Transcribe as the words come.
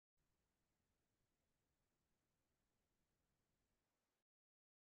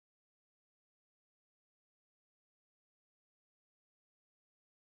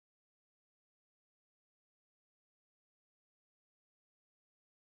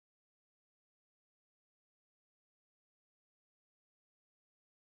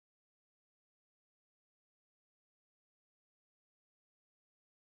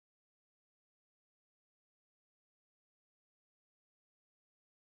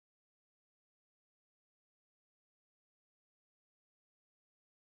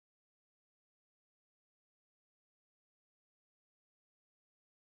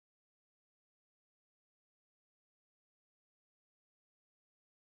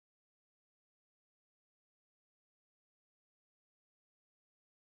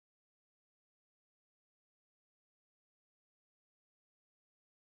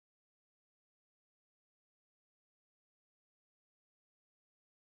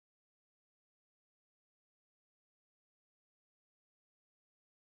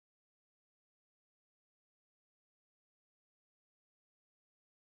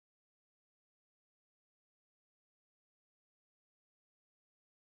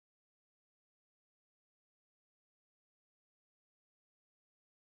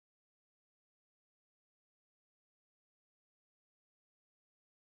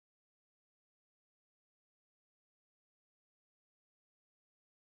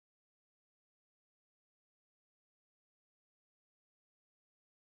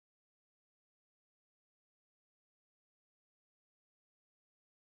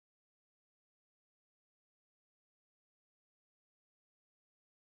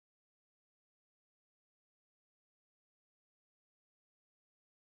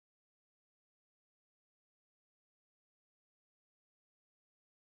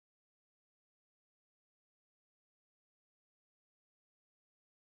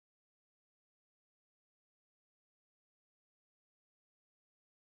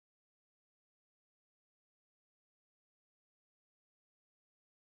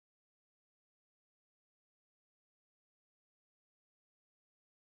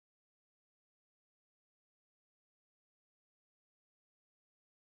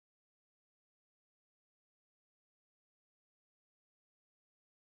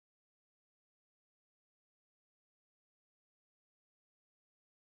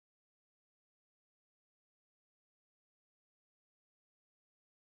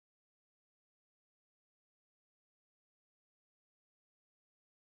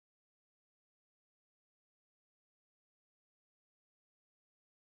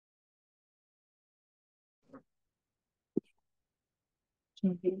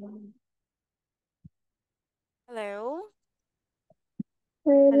Hello? Hello?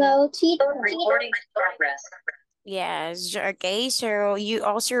 Hello, teacher. Recording in progress. Yes, okay. So you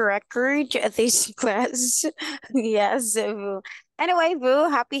also record this class. Yes. So, anyway, Boo,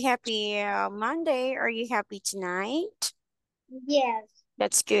 happy Monday. Are you happy tonight? Yes.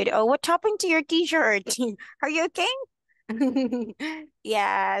 That's good. Oh, what happened to your t-shirt? Are you okay?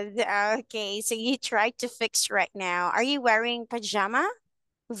 Yeah, okay. So you tried to fix right now. Are you wearing pajama,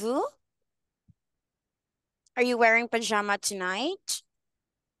 Boo? Are you wearing pajama tonight?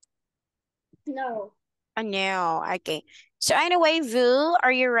 No. Oh, no. Okay. So anyway, Vu,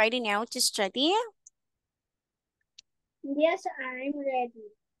 are you ready now to study? Yes, I'm ready.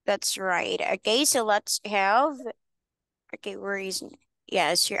 That's right. Okay, so let's have. Okay, where is?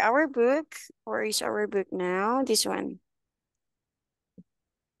 Yes, your our book. Where is our book now? This one.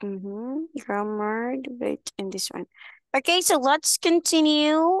 Grammar, debate, and this one. Okay, so let's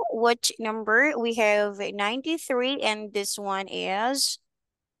continue. What number? We have 93, and this one is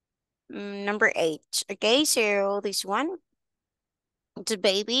number 8. Okay, so this one, the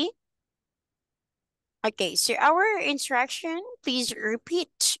baby. Okay, so our instruction, please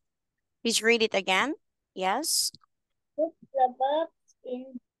repeat. Please read it again. Yes. Put the verbs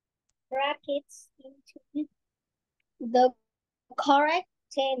in brackets into the correct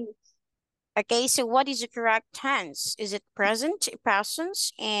tense. Okay, so what is the correct tense? Is it present, past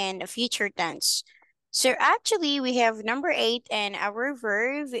tense, and future tense? So actually, we have number 8 and our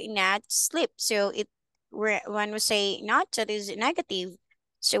verb not sleep. So when we say not, that is negative.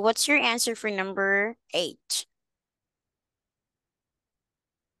 So what's your answer for number 8?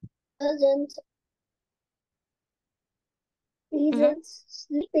 Doesn't Mm-hmm. isn't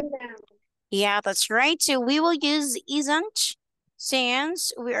sleeping now. Yeah, that's right. So we will use isn't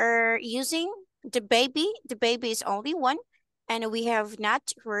since we are using the baby. The baby is only one, and we have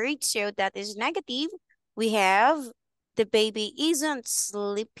not heard, so that is negative. We have the baby isn't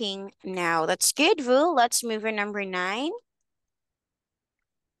sleeping now. That's good, Vu. Let's move on number 9.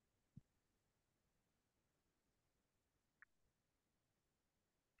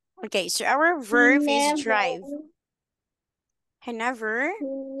 Okay, so our verb is Never, drive. Never.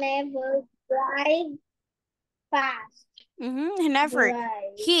 never drive fast. Never. Drive,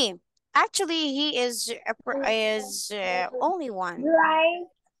 He actually he is only one drive,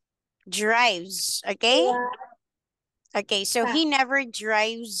 drives. Okay. drive Okay, so he fast. never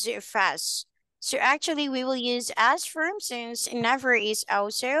drives fast. So actually, we will use as firm since never is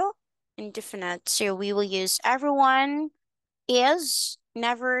also indefinite. So we will use everyone is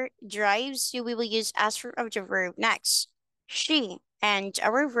never drives. So we will use as firm of the verb. Next, she and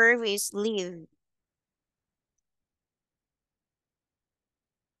our verb is live.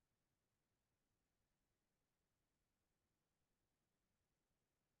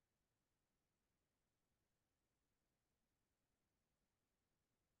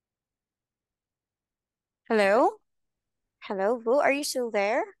 Hello, hello, Vu. Are you still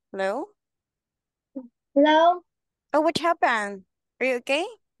there? Hello. Hello? Oh, what happened? Are you okay?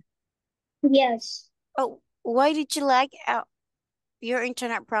 Yes. Oh, why did you like your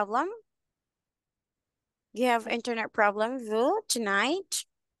internet problem? You have internet problem, Vu, tonight?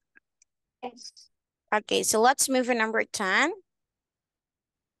 Yes. Okay, so let's move to number 10.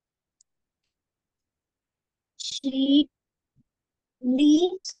 She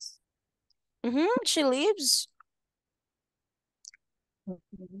leaves. She lives.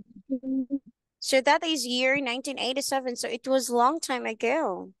 So that is year 1987. So it was long time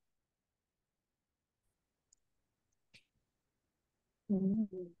ago.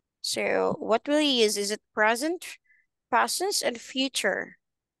 So what will you use? Is it present, past, and future?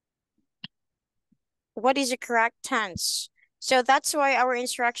 What is the correct tense? So that's why our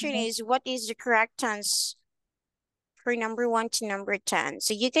instruction is what is the correct tense for number 1 to number 10.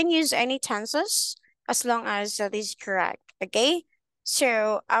 So you can use any tenses as long as that is correct. Okay.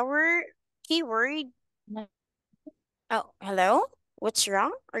 So our keyword. Oh, hello? What's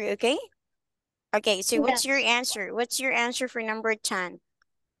wrong? Are you okay? Okay, so what's your Yes. answer? What's your answer for number 10?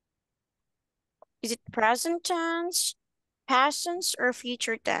 Is it present tense, past tense, or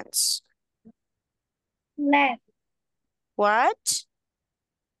future tense? Left. What?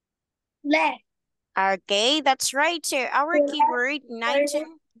 Left. Okay, that's right. So our Left. keyword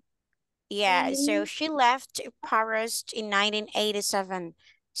 19. Yeah, so she left Paris in 1987.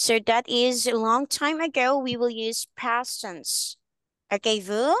 So that is a long time ago. We will use past tense. Okay,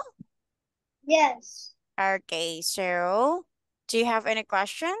 Vu? Yes. Okay, so do you have any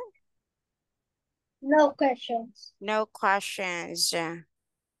question? No questions. No questions.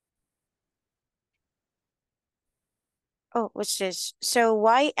 Oh, what's this? So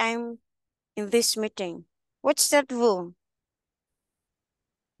why I'm in this meeting? What's that rule?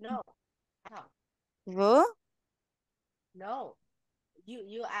 No. No. Rule? No.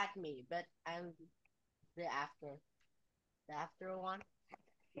 You asked me, but I'm the after. The after one.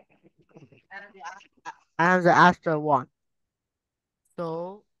 I'm the after one.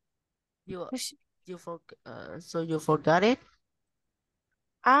 So you What's- you forgot it?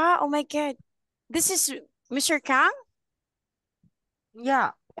 Ah, oh my God. This is Mr. Kang?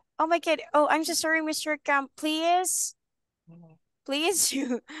 Yeah. Oh my God. Oh, I'm so sorry, Mr. Kang. Please, please.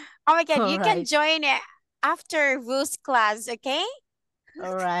 Oh my God. All You can right. join after Ruth's class, okay?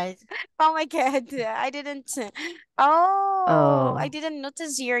 All right. Oh my God. I didn't. Oh, I Oh, didn't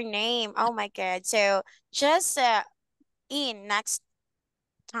notice your name. Oh my God. So just in next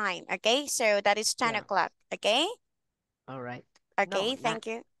time, okay? So that is 10 yeah. o'clock, okay? All right. No, Okay, not thank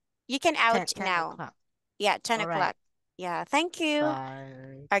you. You can 10, out 10 now. o'clock. Yeah, 10 All right. o'clock. Yeah, thank you.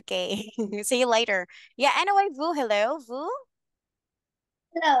 Bye. Okay, see you later. Yeah, anyway, Vu, hello, Vu.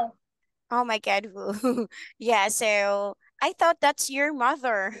 Hello. Oh my God, Vu. Yeah, so I thought that's your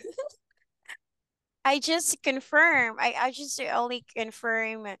mother. I just confirm. I just only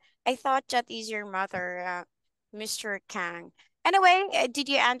confirm. I thought that is your mother, Mr. Kang. Anyway, did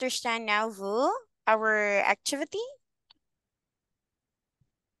you understand now, Vu, our activity?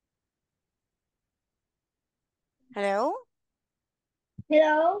 Hello?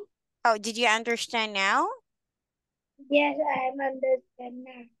 Hello. Oh, did you understand now? Yes, I am understand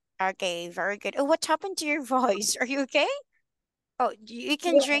now. Okay, very good. Oh, what happened to your voice? Are you okay? Oh, you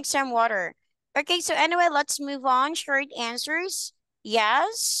can Yes. drink some water. Okay, so anyway, let's move on. Short answers.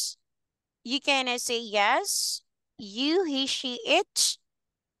 Yes. You can say yes. You, he, she, it.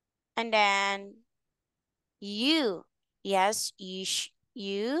 And then you. Yes,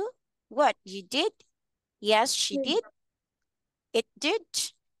 you. What? You did? Yes, she He did. It did.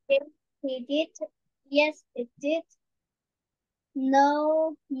 did. He did. Yes, it did.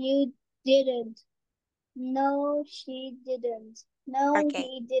 No, you didn't. No, she didn't. No, Okay.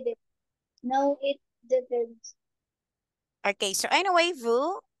 he didn't. No, it didn't. Okay, so anyway,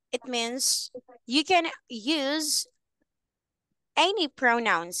 Vu, it means you can use any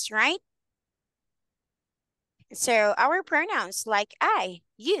pronouns, right? So our pronouns like I,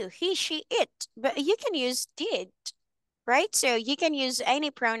 you, he, she, it, but you can use did, right? So you can use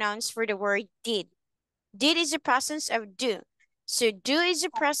any pronouns for the word did. Did is a presence of do. So do is a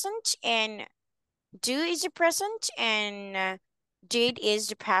present and did is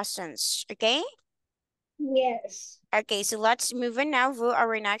the presence. Okay? Yes. Okay, so let's move on now to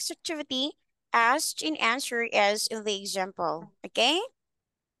our next activity. Asked and answer as in the example. Okay?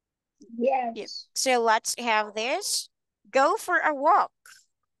 Yep. Yes. So let's have this. Go for a walk.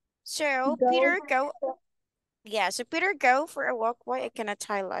 So Go. Peter, go. Yeah, so Peter, go for a walk. Why I cannot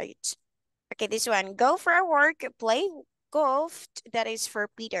highlight? Okay, this one. Go for a walk. Play golf. That is for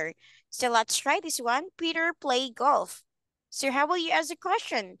Peter. So let's try this one. Peter, play golf. So how will you ask a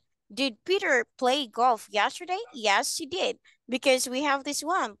question? Did Peter play golf yesterday? Yes, he did. Because we have this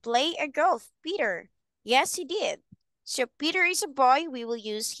one. Play a golf, Peter. Yes, he did. So Peter is a boy. We will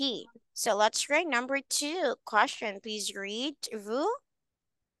use he. So let's try number 2. Question, please read. Vu.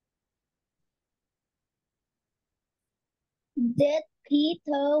 Did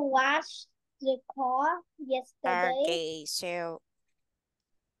Peter wash the car yesterday? Okay, so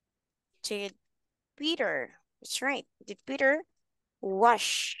did Peter, that's right. Did Peter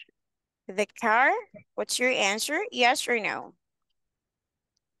wash the car? What's your answer? Yes or no?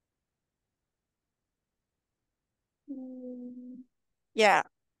 Mm, Yeah.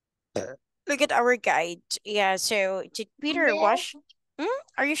 Look at our guide. Yeah, so did Peter yes. wash? Hmm?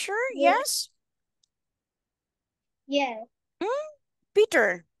 Are you sure? Yes. Yes? Yes. Hmm?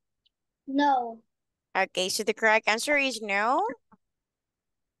 Peter. No. Okay, so the correct answer is no.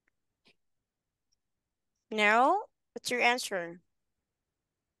 No? What's your answer?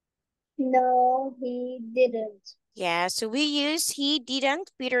 No, he didn't. Yeah, so we use he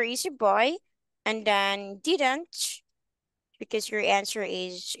didn't. Peter is a boy. And then didn't because your answer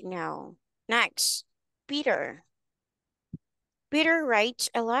is no. Next, Peter. Peter writes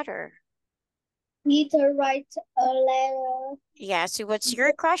a letter. Peter writes a letter. Yeah, so what's your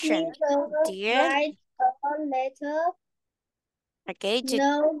Did question? Peter Did, write a letter? okay, did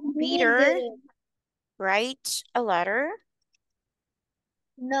No, he Peter didn't. write a letter?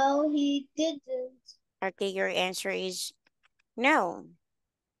 No, he didn't. Okay, your answer is no.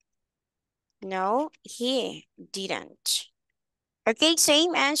 No, he didn't. Okay,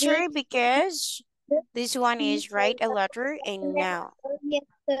 same Did, answer because did this one is Peter write a write letter a and no. letter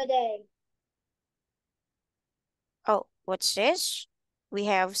yesterday? Oh, What's this? We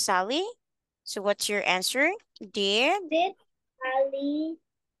have Sally. So what's your answer? Did? Did Ali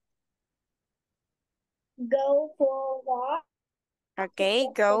go for a walk Okay,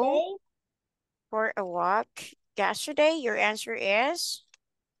 go yesterday? for a walk yesterday. Your answer is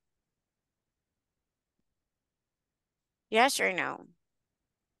yes or no?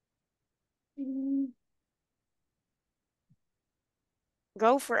 Mm,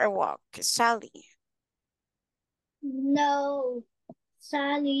 Go for a walk, Sally. no,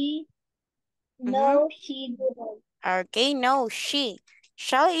 Sally. Mm-hmm. No, she didn't. Okay, no, she.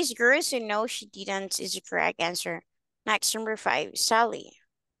 Sally is girl, so no, she didn't is the correct answer. Next, number 5, Sally.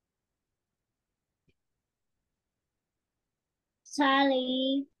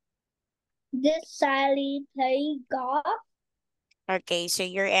 Sally. Did Sally play golf? Okay, so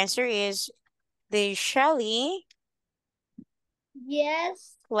your answer is did Shelly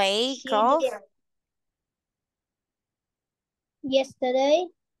Yes, play she golf? did. Yesterday.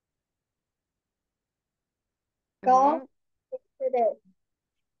 Mm-hmm. Golf yesterday.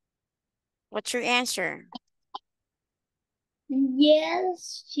 What's your answer?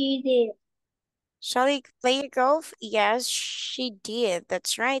 Yes, she did. Shelly play golf? Yes, she did.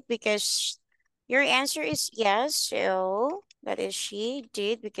 That's right, because your answer is yes, so that is she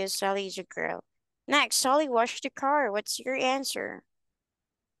did because Sally is a girl. Next, Sally washed the car. What's your answer?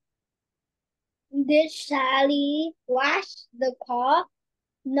 Did Sally wash the car?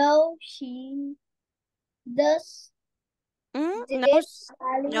 No, she does. No, Did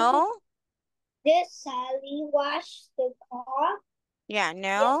Sally no, did Sally wash the car yeah,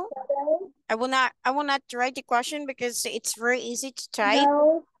 no. yesterday? I will not write the question because it's very easy to type.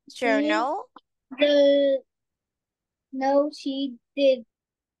 No, So she no, the no she did.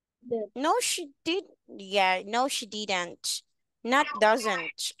 no, she did. Yeah, no, she didn't. Not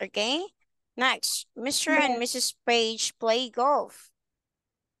doesn't. Okay. Next, Mr. and Yes. Mrs. Page play golf.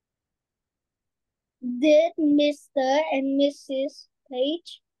 Did Mr. and Mrs.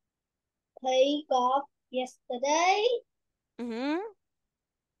 Page play golf yesterday? Mm-hmm.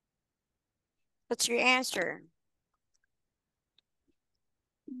 What's your answer?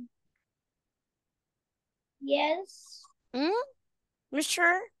 Yes. Hmm?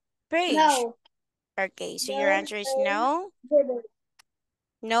 Mr. Page. No. Okay, so your No, answer is they no. didn't.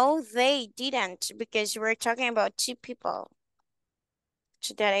 No, they didn't because we're talking about two people.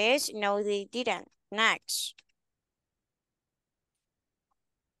 So that is no, they didn't. Next.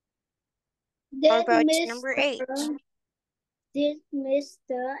 How Did about number 8?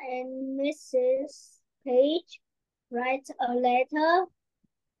 Mr. and Mrs. Page write a letter?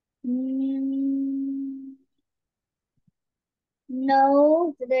 Mm,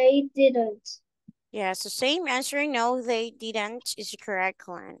 no, they didn't. Yeah, so same answer. No, they didn't is the correct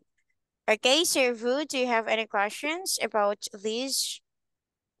one. Okay, so Vu, do you have any questions about this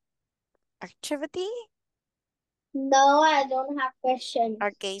activity? No, I don't have questions.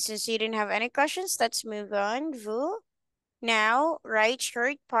 Okay, since you didn't have any questions, let's move on, Vu. Now, write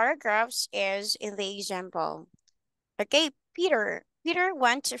short paragraphs as in the example. Okay, Peter. Peter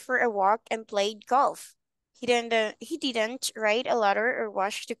went for a walk and played golf. He didn't write a letter or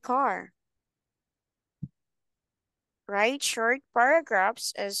wash the car. Write short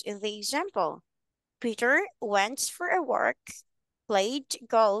paragraphs as in the example. Peter went for a walk, played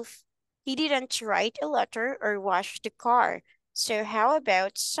golf. He didn't write a letter or wash the car. So how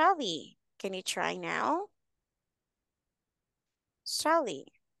about Sally? Can you try now? Sally.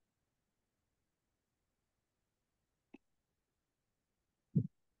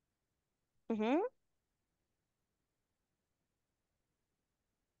 Mm-hmm.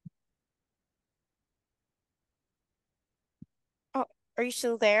 Oh, are you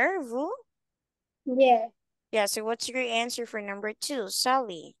still there, Vu? Yeah. Yeah, so what's your answer for number 2,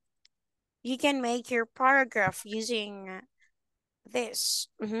 Sally? You can make your paragraph using this.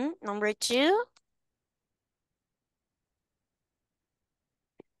 Mm-hmm. Number 2.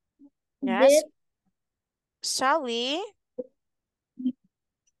 Yes. Did Sally.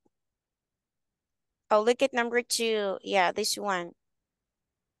 Oh, look at number 2. Yeah, this one.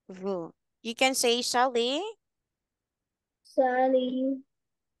 Vu. You can say Sally. Sally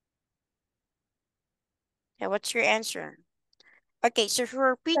Yeah, what's your answer? Okay, so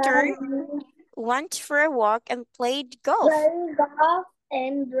for Peter, Sally went for a walk and played golf. play golf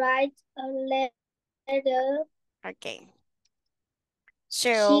and write a letter? Okay.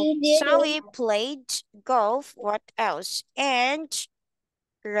 So She Sally didn't played golf. What else? And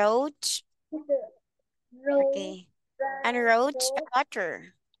wrote, wrote, okay, and wrote wrote a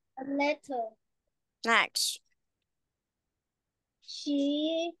letter. a letter. Next.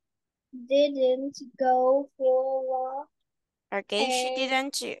 She didn't go for a walk Okay, she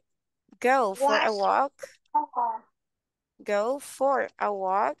And didn't go for a wash walk. car. Go for a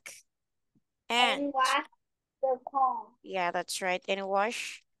walk. And Wash the car. yeah, that's right. And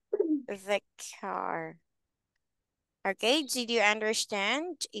wash the car. Okay, did you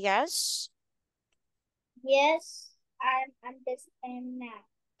understand? Yes. Yes, I understand now.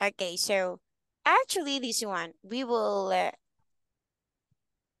 Okay, so actually this one, we will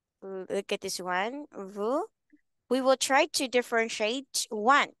look at this one. We will try to differentiate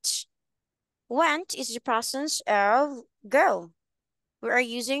want. Want is the presence of go. We are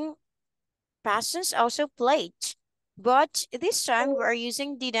using presence, also played. But this time we are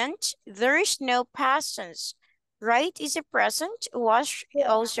using didn't. There is no presence. Right is a present. Was Yeah.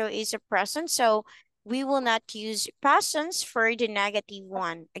 also is a present. So we will not use presence for the negative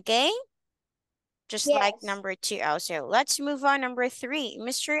one. Okay? Just like Yes. number 2 also. Let's move on. Number 3,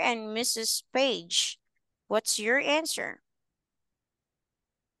 Mr. and Mrs. Page. What's your answer?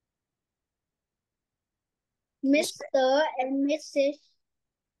 Mr. Mr. and Mrs.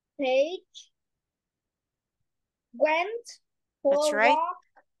 Page went That's for a right. walk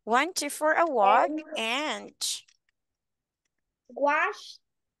Went for a walk and and washed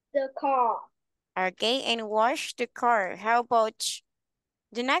the car. okay, and wash the car. How about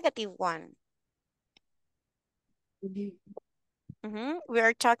the negative one? We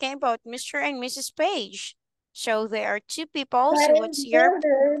are talking about Mr. and Mrs. Page. So there are two people. They So what's your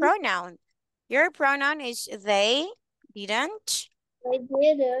didn't. pronoun? Your pronoun is they didn't. They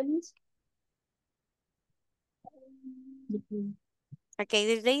didn't.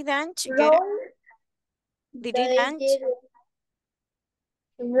 Okay, they didn't get Roll. they They didn't. didn't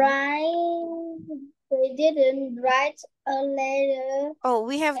write. They didn't write a letter Oh,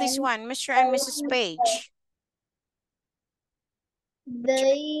 we have this and one, Mr. and Mrs. Page.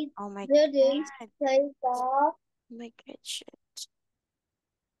 they Oh my didn't God. take off. Oh my God, shit.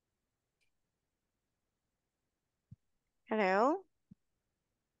 Hello?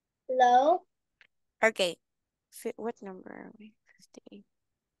 Hello. Okay. What number are we? 58.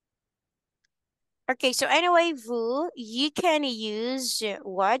 Okay, so anyway, Vu, you can use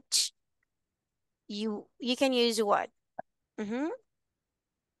what? You can use what? Mm-hmm.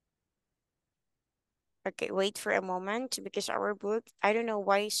 Okay, wait for a moment because our book, I don't know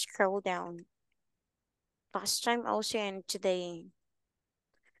why scroll down. Last time also and today.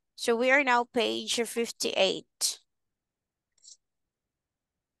 So we are now page 58.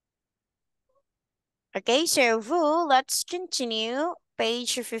 Okay, so Vu, let's continue.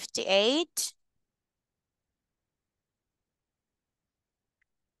 Page 58.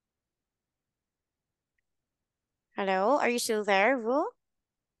 Hello, are you still there, Vu?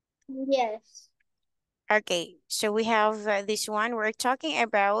 Yes. Okay, so we have this one. We're talking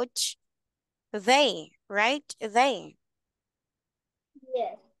about they, right? They.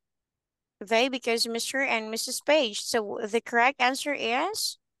 Yes. They because Mr. and Mrs. Page. So the correct answer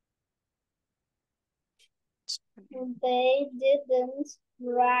is? They didn't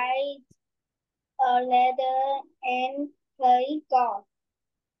write a letter and play golf.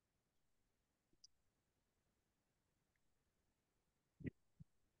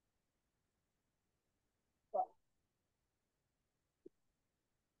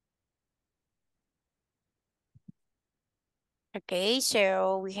 Okay,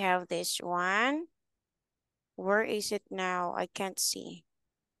 so we have this one. Where is it now? I can't see.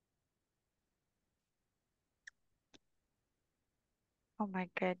 Oh my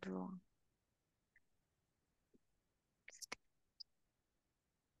God. Ru.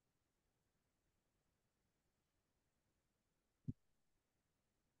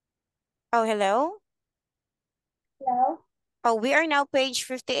 Oh, hello? Hello? Oh, we are now page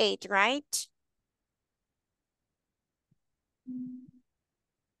 58, right?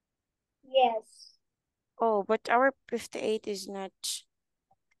 Yes. Oh, but our 58 is not.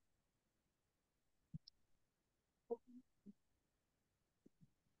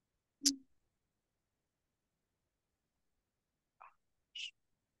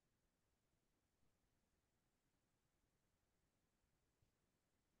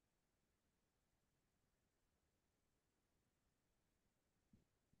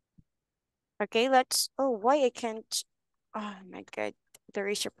 Okay, let's. Oh, why I can't. Oh my God. There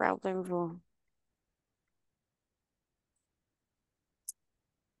is a problem, Ru.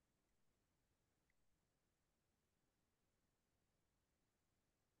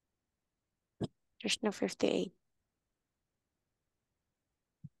 There's no 58.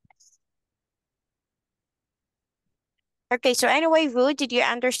 Okay, so anyway, Ru, did you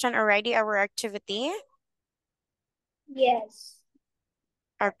understand already our activity? Yes.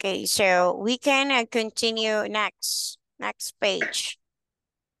 Okay, so we can continue next. Next page.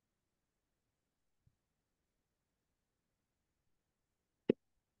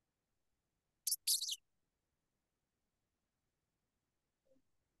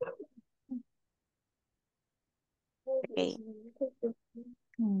 Okay.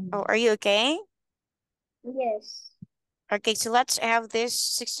 Oh, are you okay? Yes. Okay, so let's have this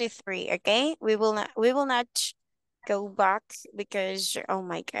 63, okay? We will not go back because oh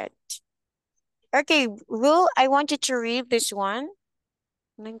my god. Okay, Will, I want you to read this one.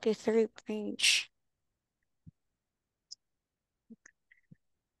 93 page.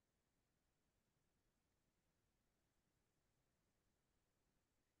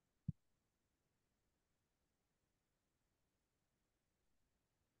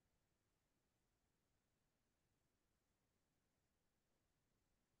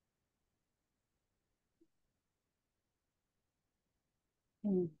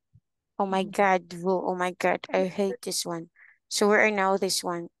 Oh my god, Will, oh my god, I hate this one. So we are now this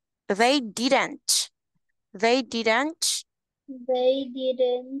one. They didn't. They didn't. They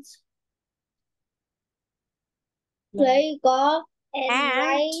didn't play golf and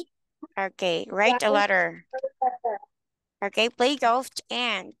And okay, write a write letter. letter. Okay, play golf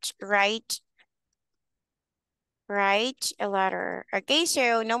and write a letter. Okay,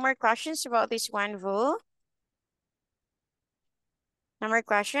 so no more questions about this one, Vu. No more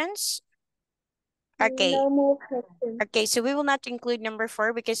questions? Okay. No more questions. Okay, so we will not include number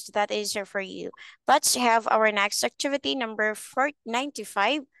 4 because that is for you. Let's have our next activity, number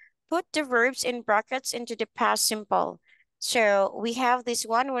 95. Put the verbs in brackets into the past simple. So we have this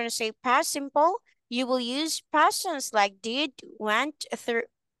one. When you say past simple, you will use past tense like did, went, through.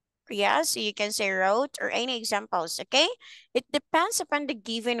 Yes, you can say wrote or any examples, okay? It depends upon the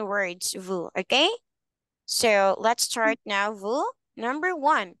given words, Vu, okay? So let's start now, Vu. Number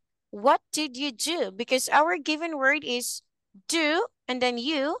 1, what did you do? Because our given word is do and then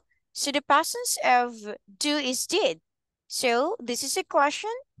you. So the past tense of do is did. So this is a question.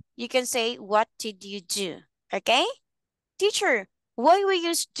 You can say, what did you do? Okay? Teacher, why we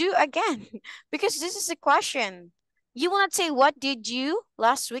use do again? Because this is a question. You will not say, what did you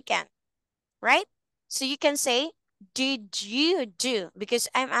last weekend? Right? So you can say, did you do? Because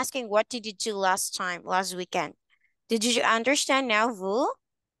I'm asking, what did you do last weekend? Did you understand now, Vu?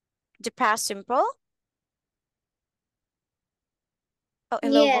 The past simple? Oh,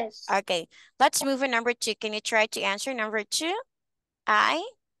 hello. Yes. Okay, let's move on number 2. Can you try to answer number 2? I?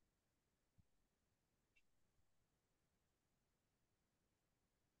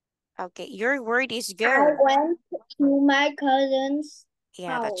 Okay, your word is I go. went to my cousin's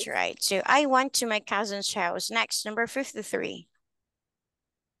Yeah, that's house. right. So I went to my cousin's house. Next, number 53.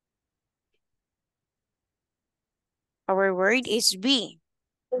 Our word is be.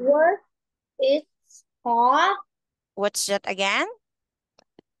 The word is for What's that again?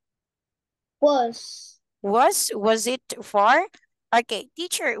 was. Was it for? Okay,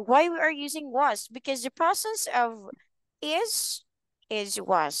 teacher, why we are using was? Because the process of is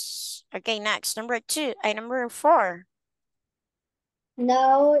was. Okay, next, number 2. Number 4.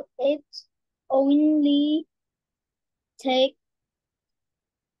 Now it's only take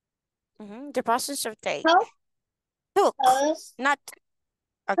The process of take. help Took. us Not.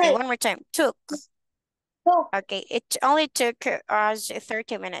 Okay, take one more time. Took. took. Okay, it only took us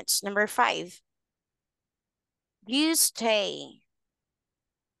 30 minutes. Number 5. You stay.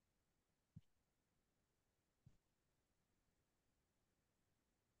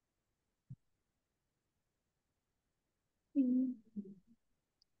 Mm.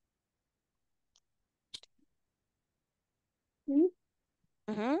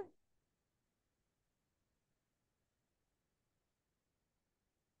 Mm-hmm.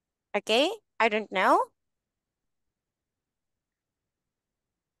 Okay, I don't know.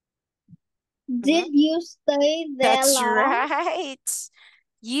 Did you stay there That's long? right.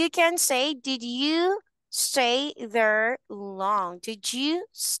 You can say, did you stay there long? Did you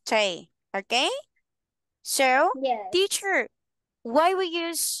stay? Okay? So, Yes. teacher, why we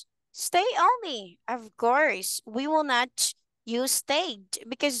use stay only? Of course, we will not use stayed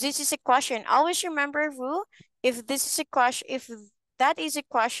because this is a question. Always remember, Vu, if this is a question, if that is a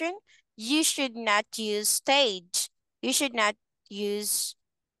question, you should not use stayed. You should not use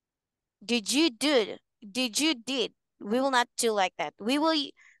did you do? Did you did? We will not do like that. We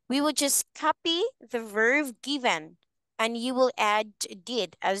will just copy the verb given and you will add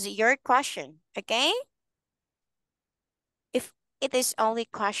did as your question. Okay? If it is only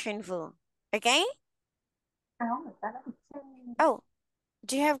question Vu. Okay? Oh,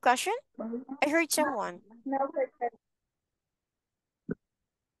 do you have question? I heard someone. No question.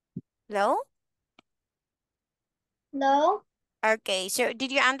 Hello? No. Okay, so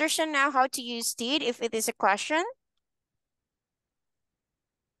did you understand now how to use did if it is a question?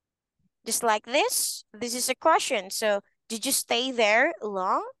 Just like this. This is a question. So did you stay there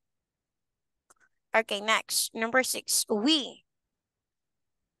long? Okay, next. Number 6. We.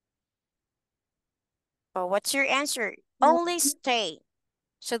 Oh, what's your answer? No. Only stay.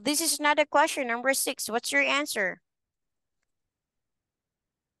 So this is not a question. Number 6. What's your answer?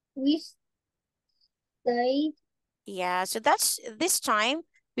 We stayed. Yeah, so that's this time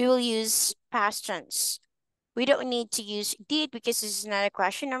we will use past tense. We don't need to use did because this is not a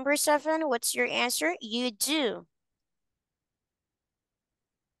question. Number 7. What's your answer? You do.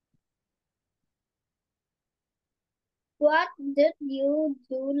 What did you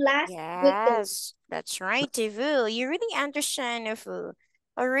do last weekend? Yes, that's right, Tivu. You really understand, Tivu.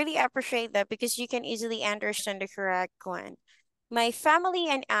 I really appreciate that because you can easily understand the correct one. My family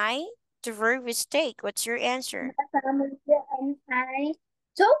and I, the verb is take. What's your answer? My family and I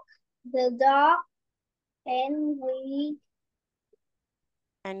took the dog and we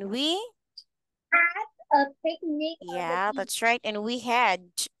And we? had a picnic on the Yeah, beach. that's right. And we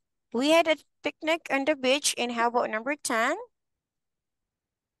had a picnic on the beach. And how about number 10?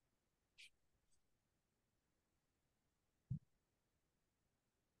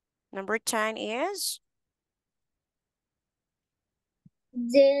 Number 10 is?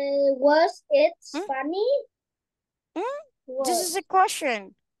 Was it Hmm? funny? Hmm? This is a Was.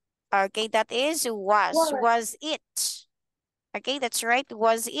 question. Okay, that is was. Was. Was it? Okay, that's right.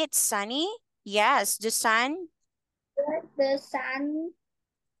 Was it sunny? Yes, the sun. The sun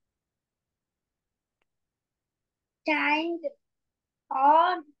shined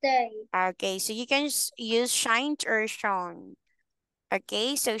all day. Okay, so you can use shined or shone.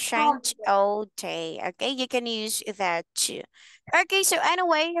 Okay, so All shined day. all day. Okay, you can use that too. Okay, so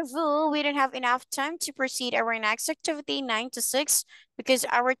anyway, Vu, we don't have enough time to proceed our next activity 9 to 6 because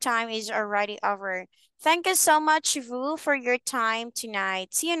our time is already over. Thank you so much, Vu, for your time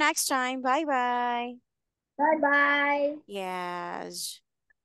tonight. See you next time. Bye bye. Bye bye. Yes.